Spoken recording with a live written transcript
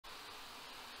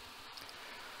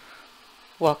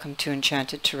Welcome to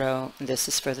Enchanted Tarot. This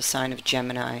is for the sign of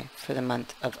Gemini for the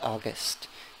month of August.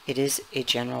 It is a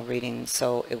general reading,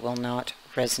 so it will not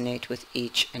resonate with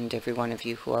each and every one of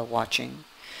you who are watching.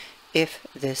 If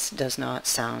this does not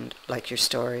sound like your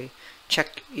story,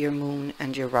 check your moon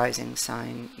and your rising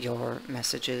sign. Your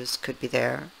messages could be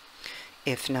there.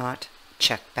 If not,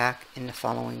 check back in the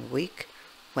following week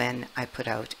when I put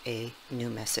out a new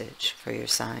message for your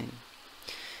sign.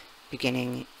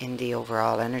 Beginning in the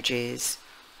overall energies,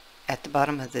 at the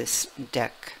bottom of this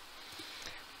deck,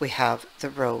 we have the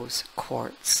rose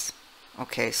quartz.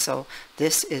 Okay, so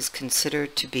this is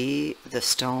considered to be the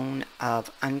stone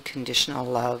of unconditional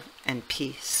love and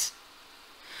peace.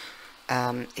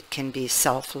 It can be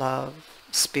self-love,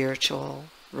 spiritual,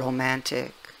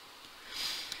 romantic.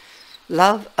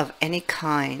 Love of any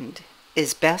kind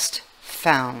is best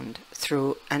found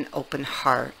through an open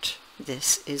heart.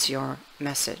 This is your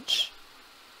message.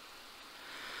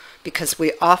 Because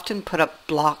we often put up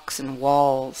blocks and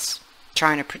walls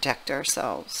trying to protect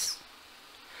ourselves.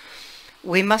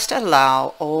 We must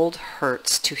allow old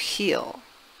hurts to heal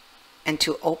and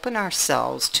to open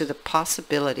ourselves to the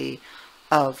possibility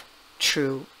of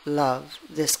true love.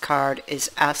 This card is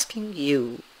asking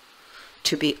you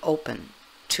to be open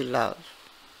to love.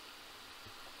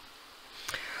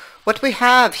 What we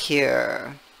have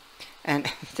here,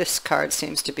 and this card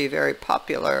seems to be very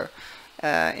popular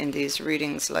in these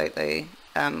readings lately,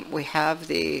 we have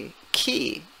the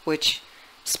key, which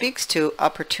speaks to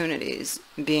opportunities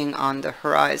being on the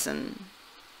horizon.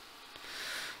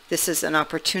 This is an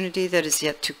opportunity that is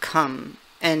yet to come,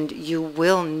 and you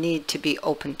will need to be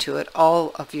open to it.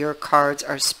 All of your cards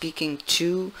are speaking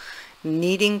to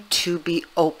needing to be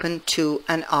open to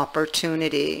an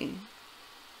opportunity.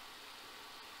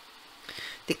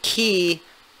 The key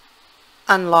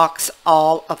unlocks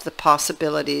all of the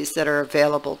possibilities that are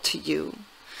available to you.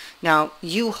 Now,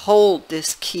 you hold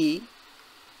this key.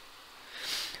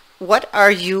 What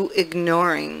are you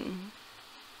ignoring?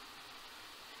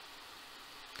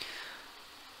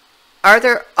 Are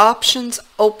there options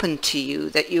open to you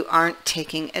that you aren't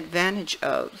taking advantage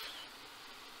of?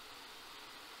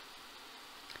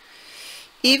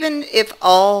 Even if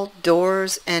all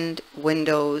doors and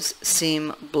windows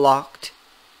seem blocked,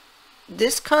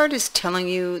 this card is telling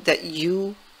you that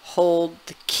you hold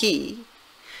the key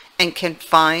and can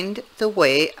find the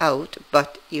way out,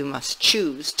 but you must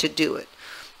choose to do it.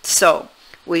 So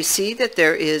we see that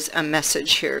there is a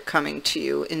message here coming to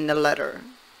you in the letter.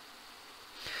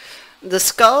 The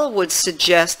skull would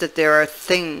suggest that there are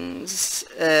things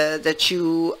that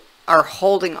you are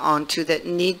holding on to that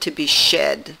need to be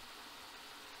shed.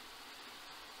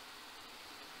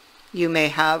 You may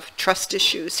have trust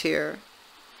issues here.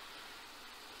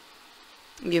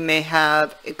 You may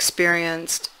have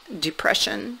experienced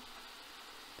depression,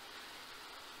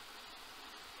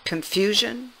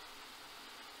 confusion.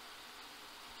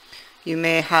 You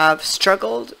may have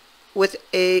struggled with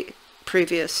a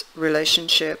previous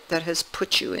relationship that has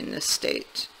put you in this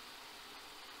state.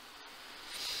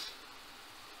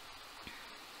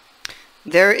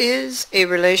 There is a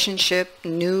relationship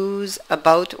news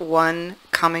about one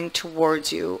coming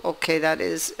towards you. Okay, that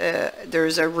is,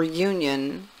 there's a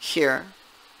reunion here.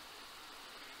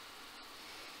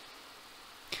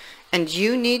 And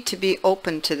you need to be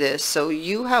open to this, so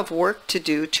you have work to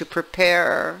do to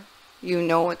prepare. You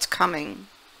know it's coming.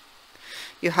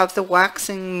 You have the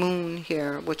waxing moon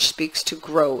here, which speaks to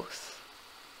growth.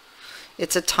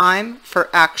 It's a time for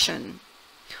action.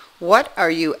 What are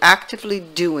you actively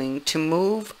doing to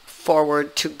move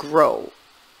forward to grow?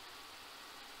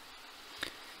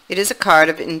 It is a card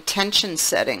of intention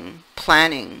setting,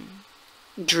 planning,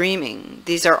 dreaming.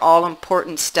 These are all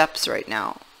important steps right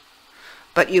now.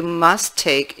 But you must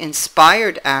take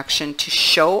inspired action to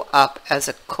show up as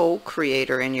a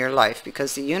co-creator in your life,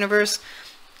 because the universe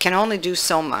can only do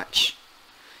so much.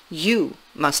 You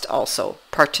must also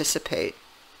participate.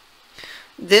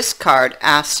 This card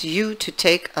asks you to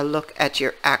take a look at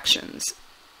your actions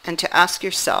and to ask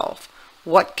yourself,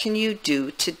 what can you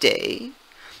do today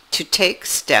to take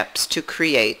steps to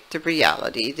create the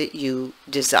reality that you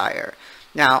desire?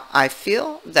 Now, I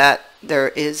feel that there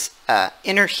is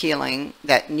inner healing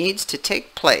that needs to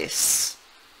take place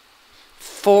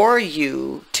for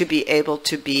you to be able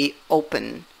to be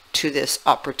open to this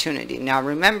opportunity. Now,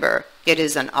 remember, it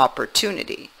is an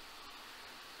opportunity.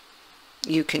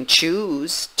 You can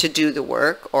choose to do the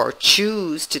work or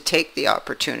choose to take the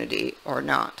opportunity or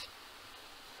not.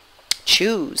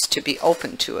 Choose to be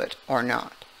open to it or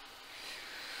not.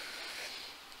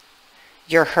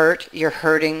 You're hurt, you're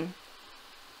hurting,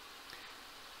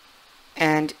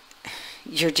 and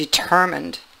you're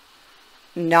determined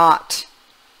not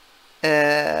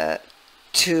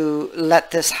to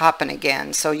let this happen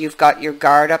again. So you've got your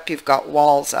guard up, you've got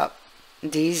walls up.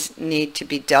 These need to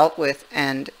be dealt with,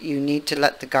 and you need to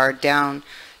let the guard down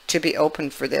to be open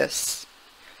for this,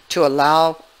 to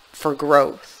allow for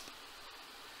growth.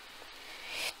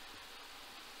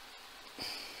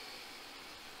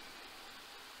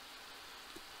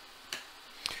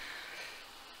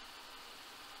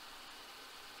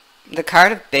 The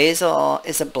card of Basil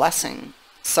is a blessing.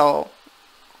 So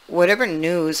whatever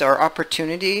news or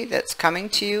opportunity that's coming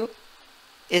to you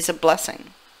is a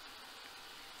blessing.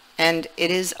 And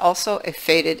it is also a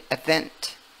fated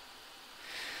event.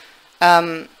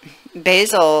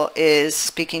 Basil is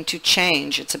speaking to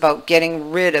change. It's about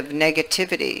getting rid of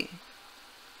negativity.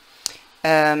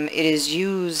 It is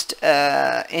used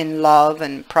in love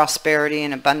and prosperity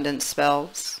and abundance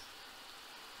spells.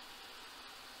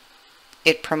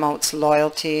 It promotes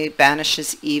loyalty,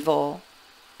 banishes evil,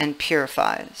 and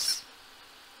purifies.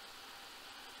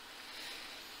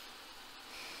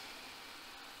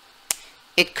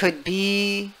 It could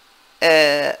be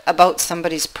about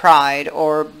somebody's pride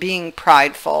or being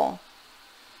prideful.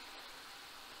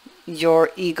 Your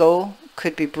ego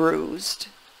could be bruised.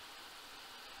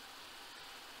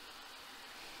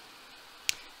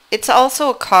 It's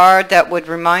also a card that would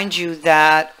remind you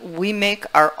that we make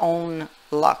our own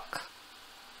luck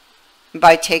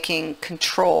by taking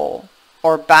control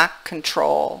or back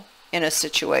control in a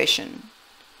situation.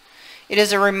 It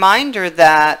is a reminder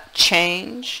that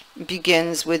change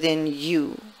begins within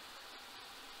you.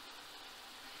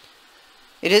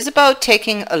 It is about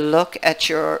taking a look at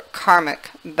your karmic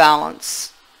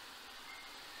balance.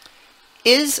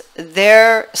 Is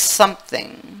there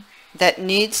something that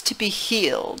needs to be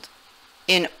healed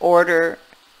in order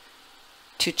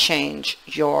to change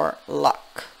your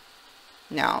luck?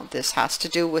 Now, this has to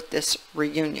do with this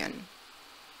reunion.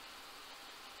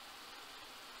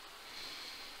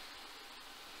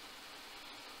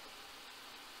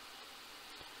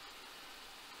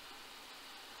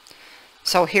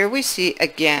 So here we see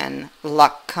again,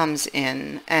 luck comes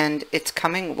in, and it's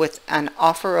coming with an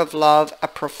offer of love, a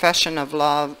profession of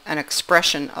love, an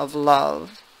expression of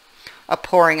love, a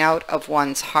pouring out of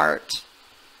one's heart.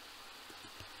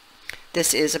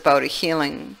 This is about a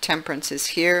healing. Temperance is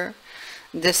here.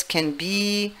 This can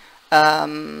be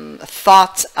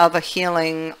thoughts of a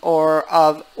healing or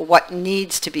of what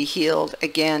needs to be healed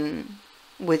again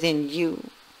within you.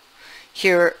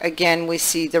 Here again we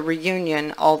see the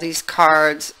reunion. All these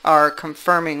cards are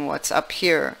confirming what's up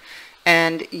here,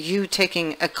 and you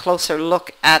taking a closer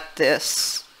look at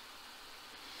this.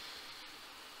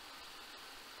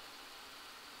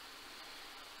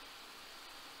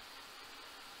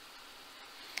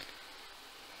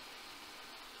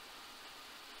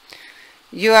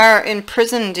 You are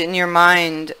imprisoned in your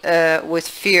mind with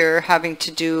fear having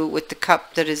to do with the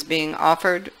cup that is being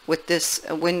offered, with this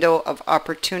window of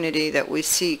opportunity that we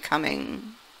see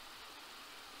coming.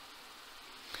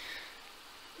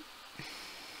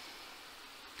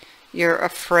 You're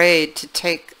afraid to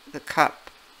take the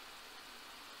cup.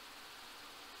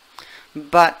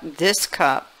 But this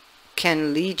cup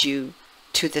can lead you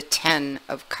to the 10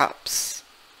 of Cups.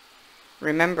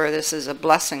 Remember, this is a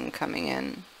blessing coming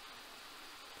in.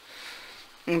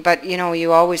 But, you know,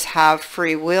 you always have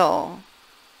free will.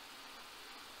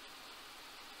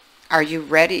 Are you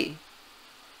ready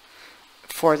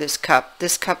for this cup?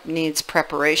 This cup needs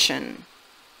preparation.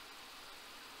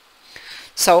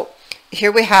 So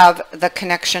here we have the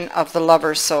connection of the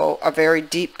lovers. So a very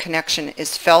deep connection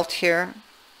is felt here.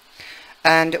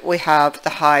 And we have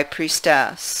the High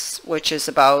Priestess, which is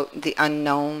about the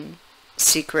unknown,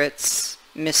 secrets,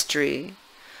 mystery,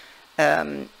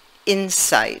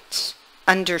 insight,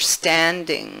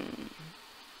 understanding.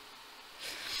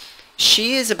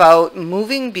 She is about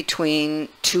moving between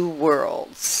two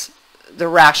worlds. The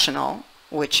rational,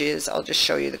 which is, I'll just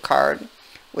show you the card,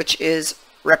 which is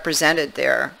represented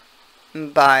there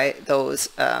by those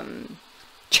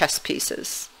chess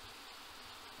pieces.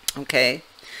 Okay.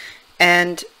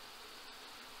 And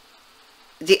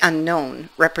the unknown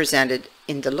represented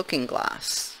in the looking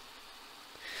glass.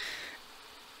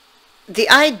 The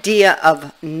idea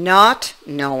of not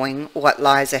knowing what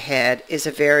lies ahead is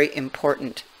a very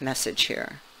important message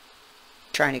here.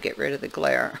 Trying to get rid of the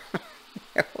glare.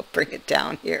 We'll bring it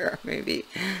down here, maybe.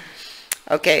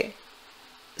 Okay,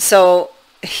 so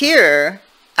here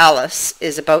Alice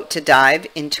is about to dive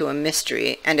into a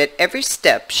mystery, and at every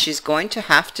step she's going to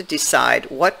have to decide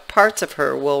what parts of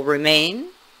her will remain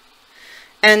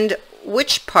and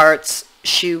which parts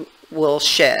she will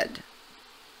shed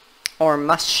or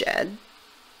must shed.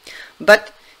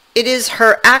 But it is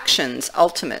her actions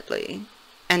ultimately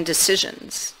and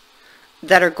decisions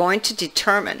that are going to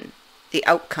determine the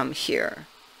outcome here.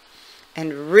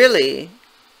 And really,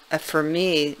 for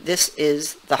me, this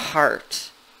is the heart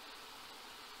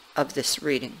of this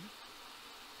reading.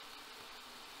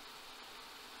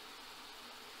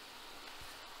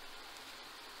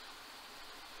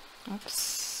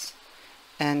 Oops.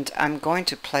 And I'm going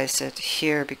to place it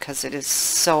here because it is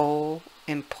so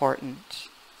important.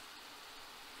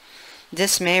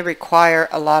 This may require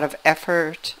a lot of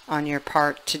effort on your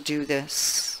part to do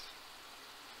this,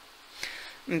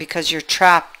 because you're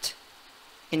trapped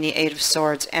in the Eight of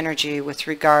Swords energy with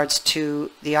regards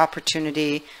to the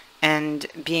opportunity and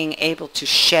being able to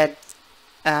shed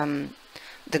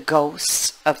the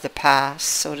ghosts of the past,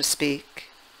 so to speak.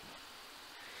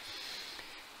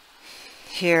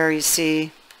 Here you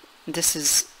see, this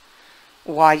is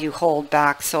why you hold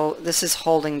back. So this is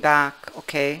holding back,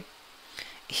 okay?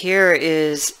 Here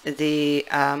is the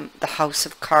House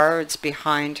of Cards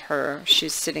behind her.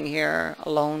 She's sitting here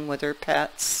alone with her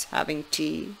pets, having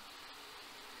tea.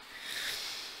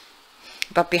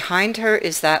 But behind her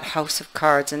is that House of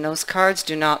Cards, and those cards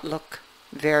do not look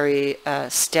very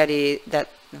steady, that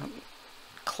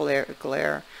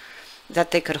glare,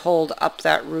 that they could hold up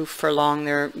that roof for long.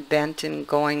 They're bent and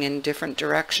going in different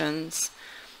directions.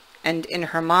 And in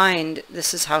her mind,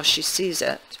 this is how she sees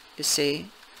it, you see.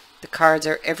 The cards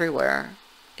are everywhere.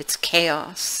 It's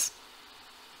chaos.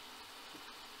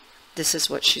 This is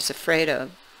what she's afraid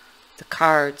of. The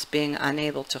cards being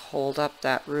unable to hold up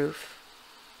that roof.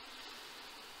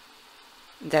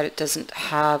 That it doesn't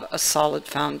have a solid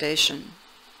foundation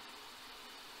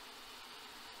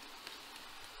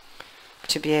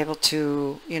to be able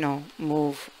to, you know,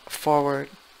 move forward,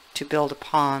 to build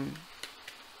upon.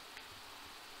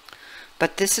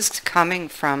 But this is coming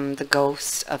from the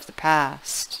ghosts of the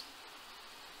past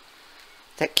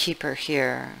that keep her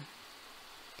here.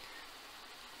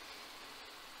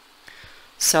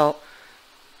 So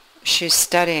she's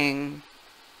studying,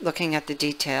 looking at the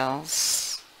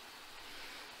details.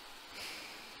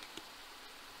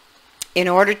 In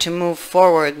order to move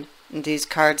forward, these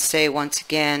cards say once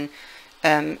again,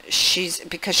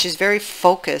 because she's very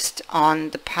focused on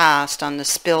the past, on the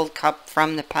spilled cup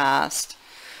from the past.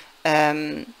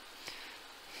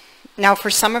 Now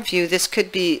for some of you, this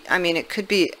could be, I mean, it could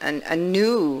be a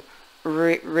new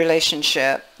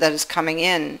relationship that is coming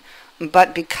in,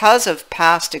 but because of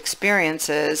past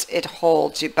experiences, it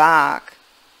holds you back.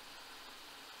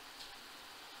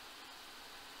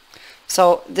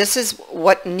 So this is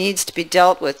what needs to be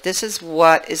dealt with. This is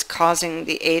what is causing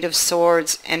the Eight of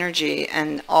Swords energy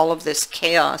and all of this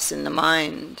chaos in the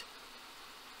mind.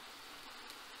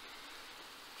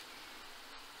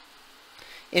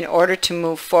 In order to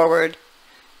move forward,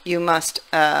 you must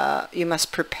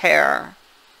prepare.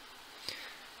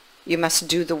 You must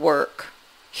do the work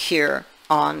here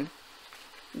on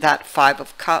that Five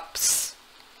of Cups.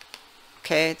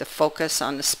 Okay, the focus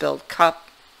on the spilled cup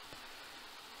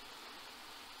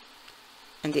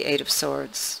and the Eight of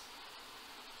Swords.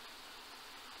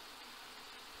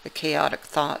 The chaotic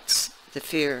thoughts, the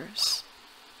fears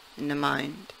in the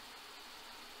mind.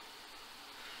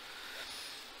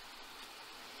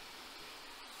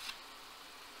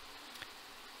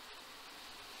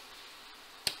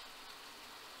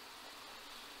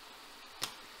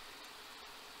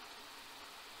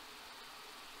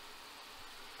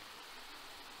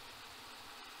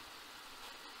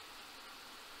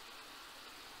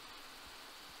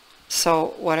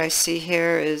 So what I see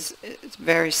here is it's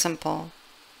very simple.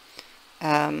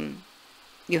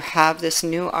 You have this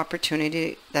new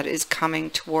opportunity that is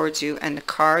coming towards you, and the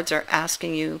cards are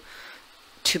asking you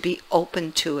to be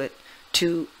open to it,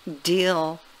 to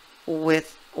deal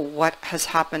with what has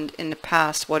happened in the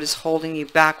past, what is holding you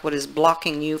back, what is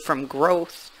blocking you from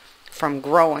growth, from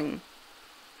growing.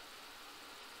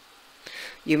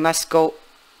 You must go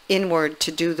inward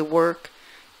to do the work.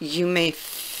 You may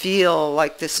feel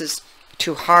like this is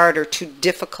too hard or too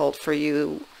difficult for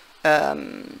you,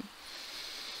 and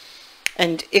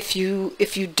if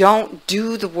you don't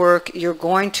do the work, you're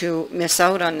going to miss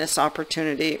out on this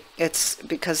opportunity. It's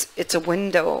because it's a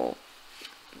window.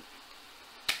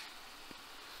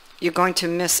 You're going to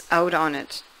miss out on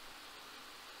it.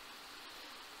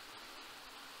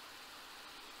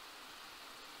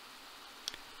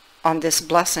 On this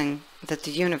blessing that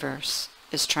the universe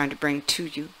is trying to bring to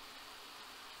you.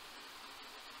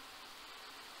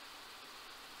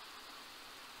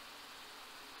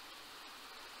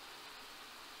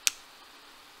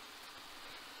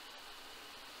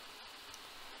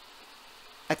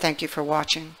 I thank you for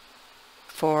watching,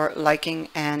 for liking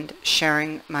and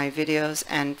sharing my videos,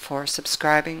 and for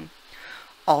subscribing.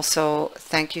 Also,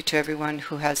 thank you to everyone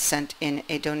who has sent in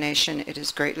a donation. It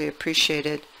is greatly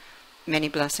appreciated. Many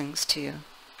blessings to you.